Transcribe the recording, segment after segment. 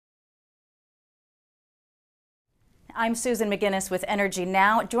I'm Susan McGinnis with Energy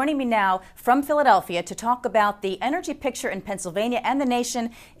Now. Joining me now from Philadelphia to talk about the energy picture in Pennsylvania and the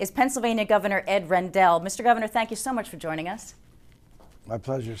nation is Pennsylvania Governor Ed Rendell. Mr. Governor, thank you so much for joining us. My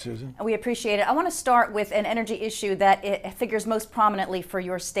pleasure, Susan. We appreciate it. I want to start with an energy issue that it figures most prominently for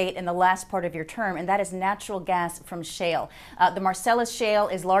your state in the last part of your term, and that is natural gas from shale. The Marcellus shale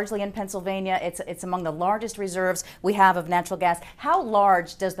is largely in Pennsylvania. It's among the largest reserves we have of natural gas. How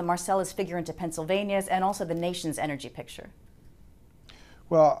large does the Marcellus figure into Pennsylvania's and also the nation's energy picture?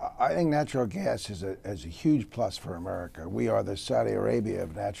 Well, I think natural gas is a huge plus for America. We are the Saudi Arabia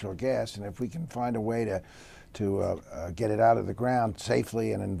of natural gas, and if we can find a way to get it out of the ground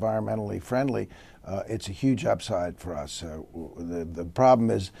safely and environmentally friendly, it's a huge upside for us. The problem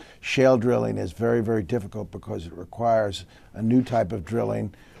is shale drilling is very, very difficult because it requires a new type of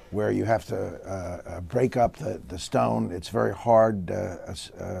drilling where you have to break up the stone. It's very hard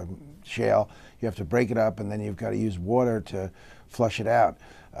shale. You have to break it up, and then you've got to use water to flush it out.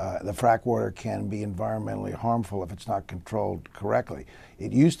 The frack water can be environmentally harmful if it's not controlled correctly.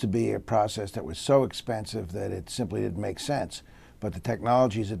 It used to be a process that was so expensive that it simply didn't make sense. But the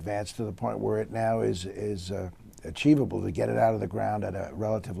technology has advanced to the point where it now is achievable to get it out of the ground at a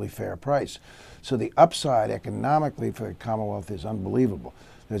relatively fair price. So the upside economically for the Commonwealth is unbelievable.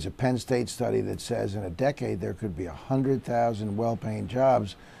 There's a Penn State study that says in a decade there could be 100,000 well-paying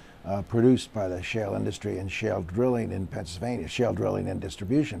jobs produced by the shale industry and shale drilling in Pennsylvania, shale drilling and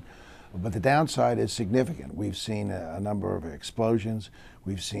distribution. But the downside is significant. We've seen a number of explosions.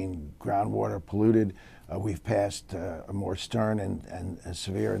 We've seen groundwater polluted. We've passed more stern and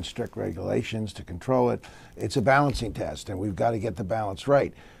severe and strict regulations to control it. It's a balancing test, and we've got to get the balance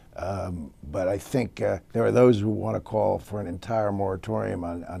right. But I think there are those who want to call for an entire moratorium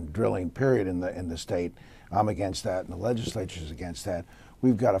on drilling, period, in the state. I'm against that, and the legislature is against that.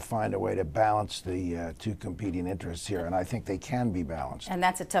 We've got to find a way to balance the two competing interests here, and I think they can be balanced. And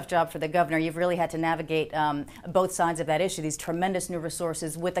that's a tough job for the governor. You've really had to navigate both sides of that issue, these tremendous new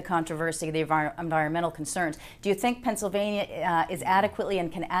resources with the controversy, the environmental concerns. Do you think Pennsylvania is adequately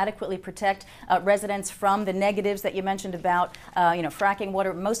and can adequately protect residents from the negatives that you mentioned about fracking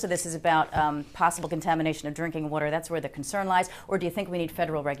water? Most of this is about possible contamination of drinking water. That's where the concern lies. Or do you think we need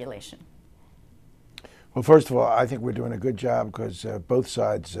federal regulation? Well, first of all, I think we're doing a good job because both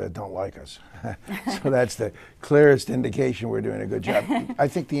sides don't like us. So that's the clearest indication we're doing a good job. I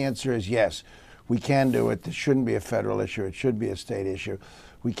think the answer is yes. We can do it. This shouldn't be a federal issue. It should be a state issue.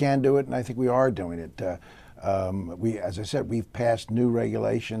 We can do it, and I think we are doing it. As I said, we've passed new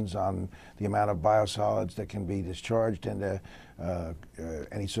regulations on the amount of biosolids that can be discharged into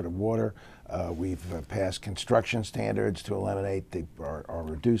any sort of water. We've passed construction standards to eliminate or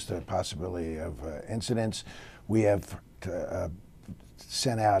reduce the possibility of incidents. We have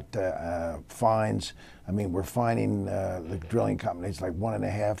sent out fines. I mean, we're fining the drilling companies like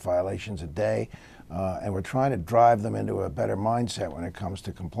 1.5 violations a day, and we're trying to drive them into a better mindset when it comes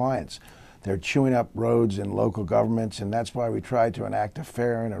to compliance. They're chewing up roads in local governments, and that's why we tried to enact a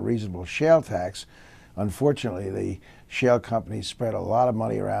fair and a reasonable shale tax. Unfortunately, the shale companies spread a lot of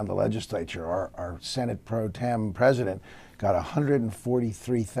money around the legislature. Our Senate pro tem president got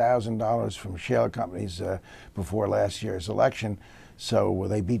 $143,000 from shale companies before last year's election. So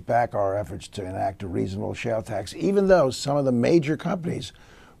they beat back our efforts to enact a reasonable shale tax, even though some of the major companies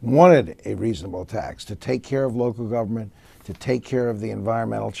wanted a reasonable tax to take care of local government, to take care of the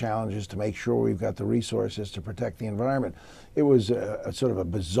environmental challenges, to make sure we've got the resources to protect the environment. It was a sort of a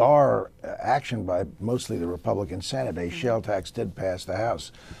bizarre action by mostly the Republican Senate. A shale tax did pass the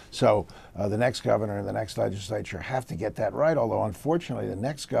House. So the next governor and the next legislature have to get that right, although unfortunately the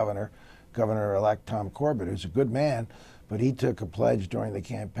next governor, Governor-elect Tom Corbett, who's a good man, but he took a pledge during the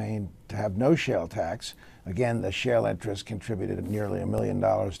campaign to have no shale tax. Again, the shale interests contributed nearly $1 million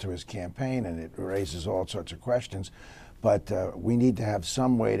to his campaign, and it raises all sorts of questions. But we need to have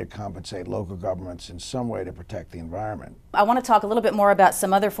some way to compensate local governments in some way to protect the environment. I want to talk a little bit more about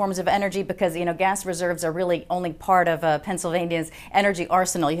some other forms of energy because, gas reserves are really only part of Pennsylvania's energy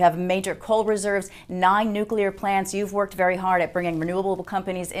arsenal. You have major coal reserves, 9 nuclear plants. You've worked very hard at bringing renewable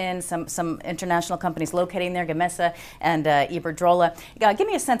companies in, some international companies locating there, Gamesa and Iberdrola. Give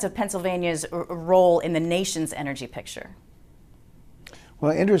me a sense of Pennsylvania's role in the nation's energy picture.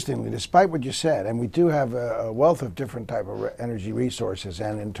 Well, interestingly, despite what you said, and we do have a wealth of different type of energy resources,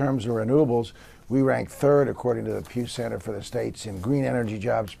 and in terms of renewables, we rank 3rd, according to the Pew Center for the States, in green energy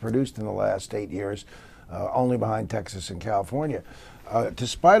jobs produced in the last 8 years, only behind Texas and California.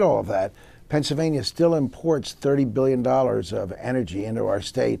 Despite all of that, Pennsylvania still imports $30 billion of energy into our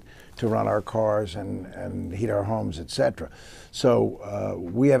state to run our cars and heat our homes, etc. So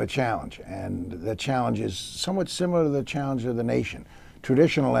we have a challenge, and the challenge is somewhat similar to the challenge of the nation.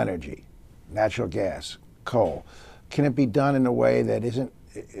 Traditional energy, natural gas, coal, can it be done in a way that isn't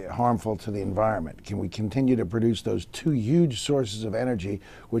harmful to the environment? Can we continue to produce those two huge sources of energy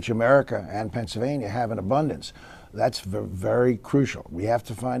which America and Pennsylvania have in abundance? That's very crucial. We have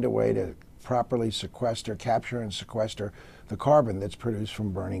to find a way to properly capture and sequester the carbon that's produced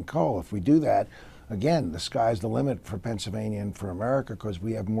from burning coal. If we do that, again, the sky's the limit for Pennsylvania and for America, because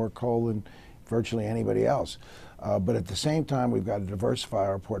we have more coal than virtually anybody else. But at the same time, we've got to diversify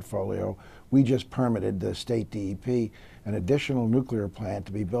our portfolio. We just permitted the state DEP an additional nuclear plant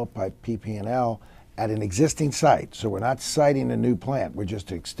to be built by PP&L at an existing site. So we're not siting a new plant, we're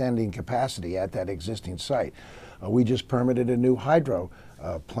just extending capacity at that existing site. We just permitted a new hydro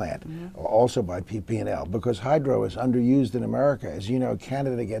plant, also by PP&L, because hydro is underused in America. As you know,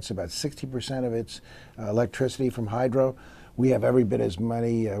 Canada gets about 60% of its electricity from hydro. We have every bit as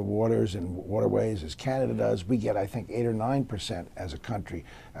many waters and waterways as Canada does. We get, I think, 8 or 9% as a country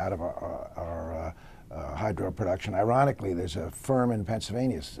out of our hydro production. Ironically, there's a firm in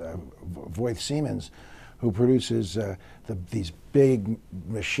Pennsylvania, Voith Siemens, who produces these big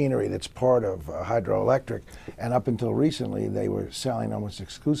machinery that's part of hydroelectric, and up until recently they were selling almost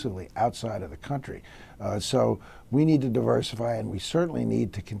exclusively outside of the country. So we need to diversify, and we certainly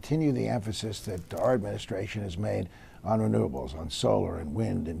need to continue the emphasis that our administration has made on renewables, on solar and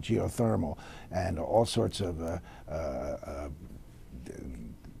wind and geothermal and all sorts of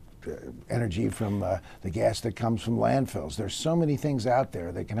energy from the gas that comes from landfills. There's so many things out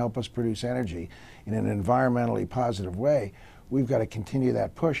there that can help us produce energy in an environmentally positive way. We've got to continue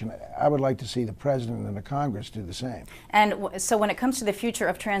that push, and I would like to see the President and the Congress do the same. And so when it comes to the future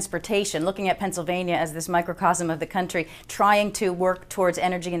of transportation, looking at Pennsylvania as this microcosm of the country, trying to work towards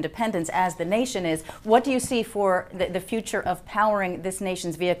energy independence as the nation is, what do you see for the future of powering this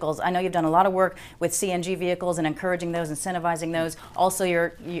nation's vehicles? I know you've done a lot of work with CNG vehicles and encouraging those, incentivizing those. Also,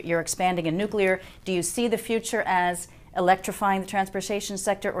 you're expanding in nuclear. Do you see the future as electrifying the transportation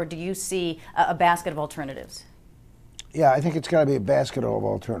sector, or do you see a basket of alternatives? Yeah, I think it's got to be a basket of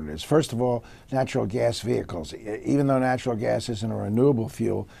alternatives. First of all, natural gas vehicles. Even though natural gas isn't a renewable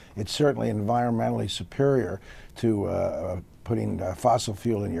fuel, it's certainly environmentally superior to putting fossil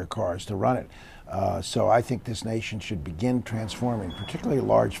fuel in your cars to run it. So I think this nation should begin transforming, particularly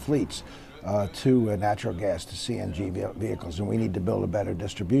large fleets, to natural gas, to CNG vehicles, and we need to build a better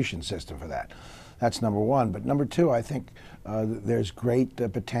distribution system for that. That's number one. But number two, I think there's great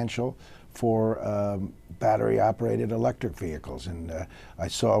potential for battery-operated electric vehicles. And I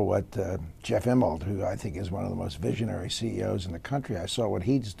saw what Jeff Immelt, who I think is one of the most visionary CEOs in the country, I saw what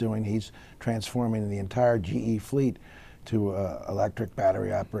he's doing. He's transforming the entire GE fleet to electric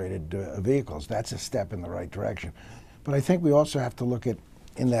battery-operated vehicles. That's a step in the right direction. But I think we also have to look at,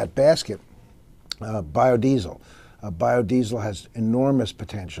 in that basket, biodiesel. Biodiesel has enormous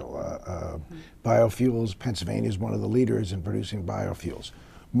potential. Biofuels, Pennsylvania is one of the leaders in producing biofuels.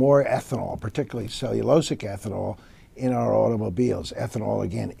 More ethanol, particularly cellulosic ethanol, in our automobiles. Ethanol,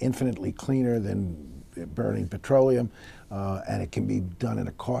 again, infinitely cleaner than burning petroleum, and it can be done in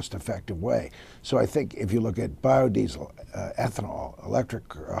a cost-effective way. So I think if you look at biodiesel, ethanol, electric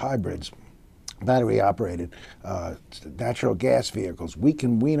hybrids, battery-operated, natural gas vehicles, we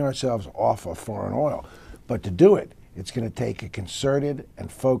can wean ourselves off of foreign oil. But to do it, it's going to take a concerted and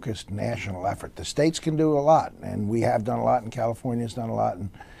focused national effort. The states can do a lot, and we have done a lot, and California's done a lot, and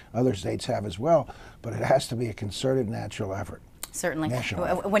other states have as well, but it has to be a concerted national effort. Certainly.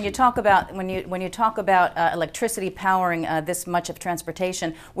 When you talk about electricity powering this much of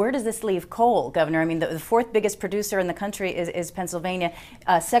transportation, where does this leave coal, Governor? I mean, the fourth biggest producer in the country is Pennsylvania.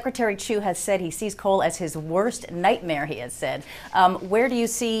 Secretary Chu has said he sees coal as his worst nightmare. He has said. Where do you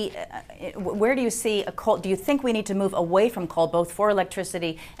see a coal? Do you think we need to move away from coal, both for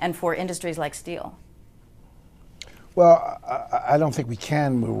electricity and for industries like steel? Well, I don't think we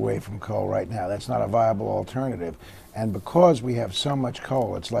can move away from coal right now. That's not a viable alternative. And because we have so much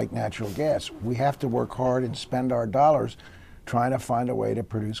coal, it's like natural gas, we have to work hard and spend our dollars trying to find a way to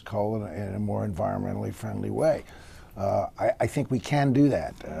produce coal in a more environmentally friendly way. I think we can do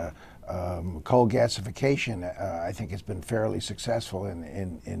that. Coal gasification, I think, has been fairly successful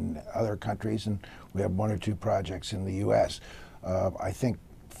in other countries, and we have 1 or 2 projects in the U.S. I think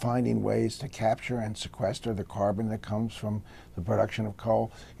finding ways to capture and sequester the carbon that comes from the production of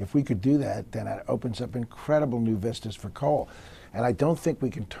coal. If we could do that, then it opens up incredible new vistas for coal. And I don't think we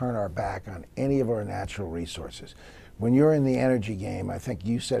can turn our back on any of our natural resources. When you're in the energy game, I think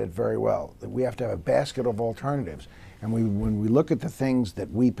you said it very well, that we have to have a basket of alternatives. And when we look at the things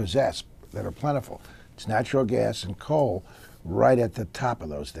that we possess that are plentiful, it's natural gas and coal right at the top of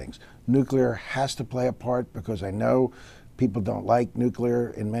those things. Nuclear has to play a part because I know people don't like nuclear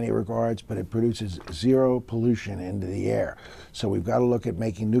in many regards, but it produces zero pollution into the air. So we've got to look at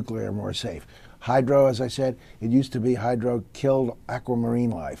making nuclear more safe. Hydro, as I said, it used to be hydro killed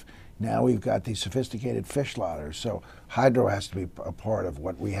aquamarine life. Now we've got these sophisticated fish ladders, so hydro has to be a part of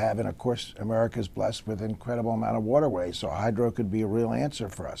what we have. And of course, America's blessed with an incredible amount of waterways, so hydro could be a real answer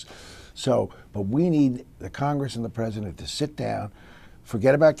for us. So, but we need the Congress and the President to sit down,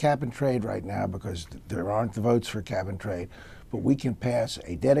 forget about cap and trade right now because there aren't the votes for cap and trade, but we can pass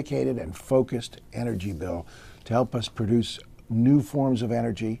a dedicated and focused energy bill to help us produce new forms of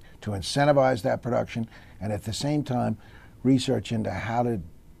energy, to incentivize that production, and at the same time, research into how to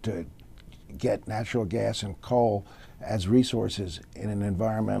get natural gas and coal as resources in an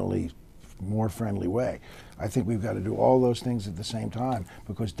environmentally more friendly way. I think we've got to do all those things at the same time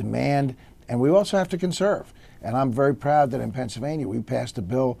because demand, and we also have to conserve. And I'm very proud that in Pennsylvania we passed a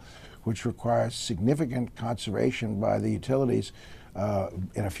bill which requires significant conservation by the utilities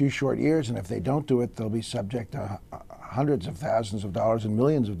in a few short years, and if they don't do it, they'll be subject to hundreds of thousands of dollars and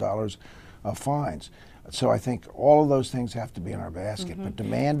millions of dollars of fines. So I think all of those things have to be in our basket, but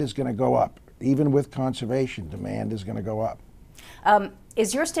demand is going to go up. Even with conservation, demand is going to go up.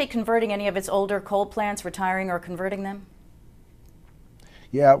 Is your state converting any of its older coal plants, retiring or converting them?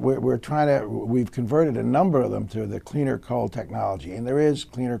 Yeah, we're trying to, we've converted a number of them to the cleaner coal technology, and there is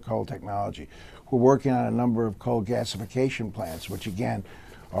cleaner coal technology. We're working on a number of coal gasification plants, which again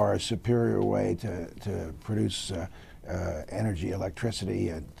are a superior way to produce energy,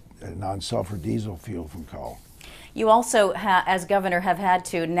 electricity, non-sulfur diesel fuel from coal. You also, as governor, have had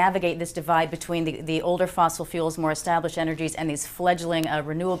to navigate this divide between the older fossil fuels, more established energies, and these fledgling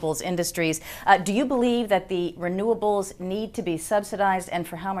renewables industries. Do you believe that the renewables need to be subsidized, and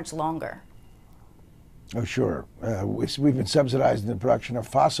for how much longer? Oh, sure. We've been subsidizing the production of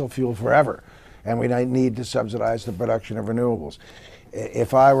fossil fuel forever, and we need to subsidize the production of renewables.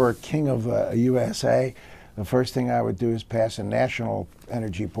 If I were king of USA, the first thing I would do is pass a national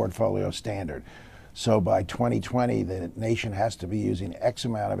energy portfolio standard. So by 2020, the nation has to be using X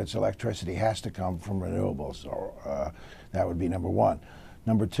amount of its electricity has to come from renewables. Or, that would be number one.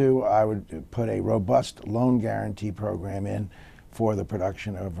 Number two, I would put a robust loan guarantee program in for the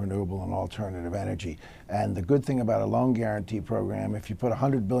production of renewable and alternative energy. And the good thing about a loan guarantee program, if you put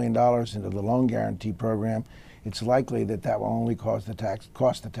 $100 billion into the loan guarantee program, it's likely that that will only cost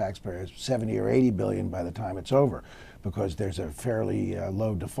the taxpayers 70 or 80 billion by the time it's over, because there's a fairly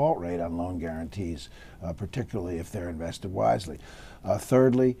low default rate on loan guarantees, particularly if they're invested wisely.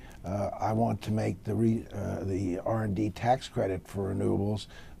 Thirdly, I want to make the R&D tax credit for renewables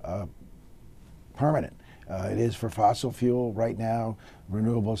permanent. It is for fossil fuel. Right now,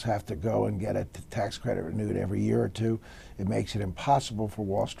 renewables have to go and get a tax credit renewed every year or two. It makes it impossible for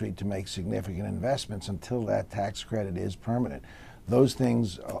Wall Street to make significant investments until that tax credit is permanent. Those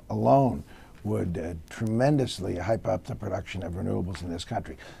things alone would tremendously hype up the production of renewables in this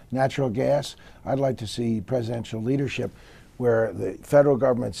country. Natural gas, I'd like to see presidential leadership where the federal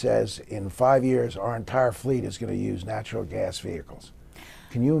government says in 5 years our entire fleet is going to use natural gas vehicles.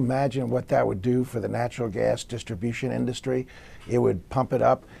 Can you imagine what that would do for the natural gas distribution industry? It would pump it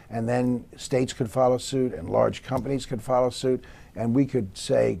up, and then states could follow suit and large companies could follow suit, and we could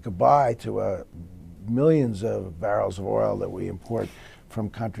say goodbye to millions of barrels of oil that we import from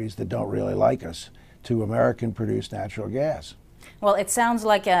countries that don't really like us to American-produced natural gas. Well, it sounds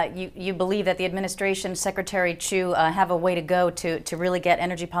like you believe that the administration, Secretary Chu, have a way to go to really get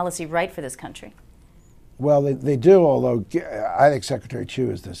energy policy right for this country. Well, they do, although I think Secretary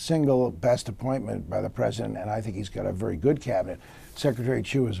Chu is the single best appointment by the president, and I think he's got a very good cabinet. Secretary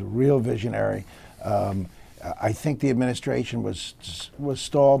Chu is a real visionary. I think the administration was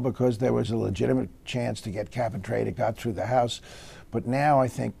stalled because there was a legitimate chance to get cap and trade. It got through the House. But now I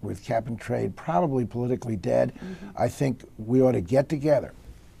think with cap and trade probably politically dead, I think we ought to get together,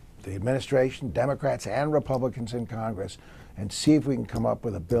 the administration, Democrats and Republicans in Congress, and see if we can come up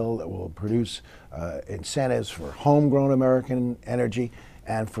with a bill that will produce incentives for homegrown American energy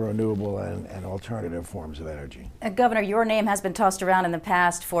and for renewable and alternative forms of energy. Governor, your name has been tossed around in the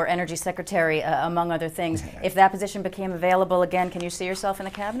past for Energy Secretary, among other things. If that position became available again, can you see yourself in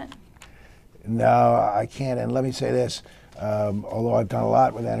the cabinet? No, I can't. And let me say this, although I've done a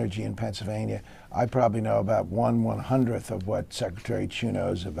lot with energy in Pennsylvania, I probably know about 1/100th of what Secretary Chu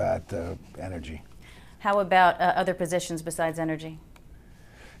knows about energy. How about other positions besides energy?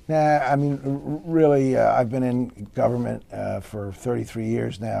 Nah, I mean, really, I've been in government for 33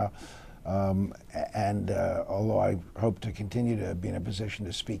 years now. Although I hope to continue to be in a position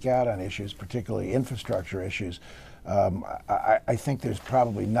to speak out on issues, particularly infrastructure issues, I think there's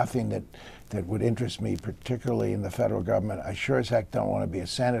probably nothing that would interest me, particularly in the federal government. I sure as heck don't want to be a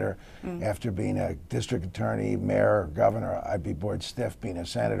senator. After being a district attorney, mayor, or governor. I'd be bored stiff being a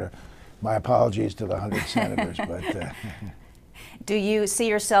senator. My apologies to the 100 senators, but... Do you see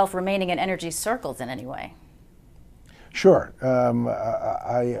yourself remaining in energy circles in any way? Sure.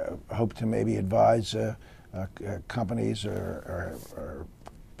 I hope to maybe advise companies or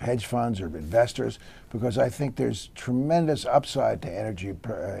hedge funds or investors, because I think there's tremendous upside to energy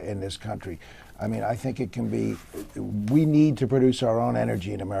in this country. I mean, I think it can be, we need to produce our own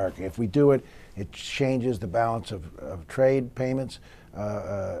energy in America. If we do it, it changes the balance of trade payments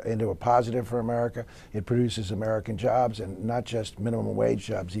into a positive for America. It produces American jobs, and not just minimum wage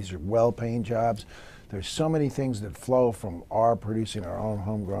jobs. These are well-paying jobs. There's so many things that flow from our producing our own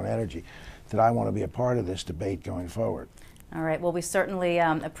homegrown energy that I want to be a part of this debate going forward. All right. Well, we certainly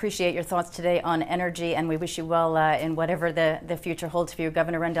appreciate your thoughts today on energy, and we wish you well in whatever the future holds for you.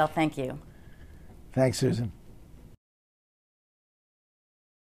 Governor Rendell, thank you. Thanks, Susan.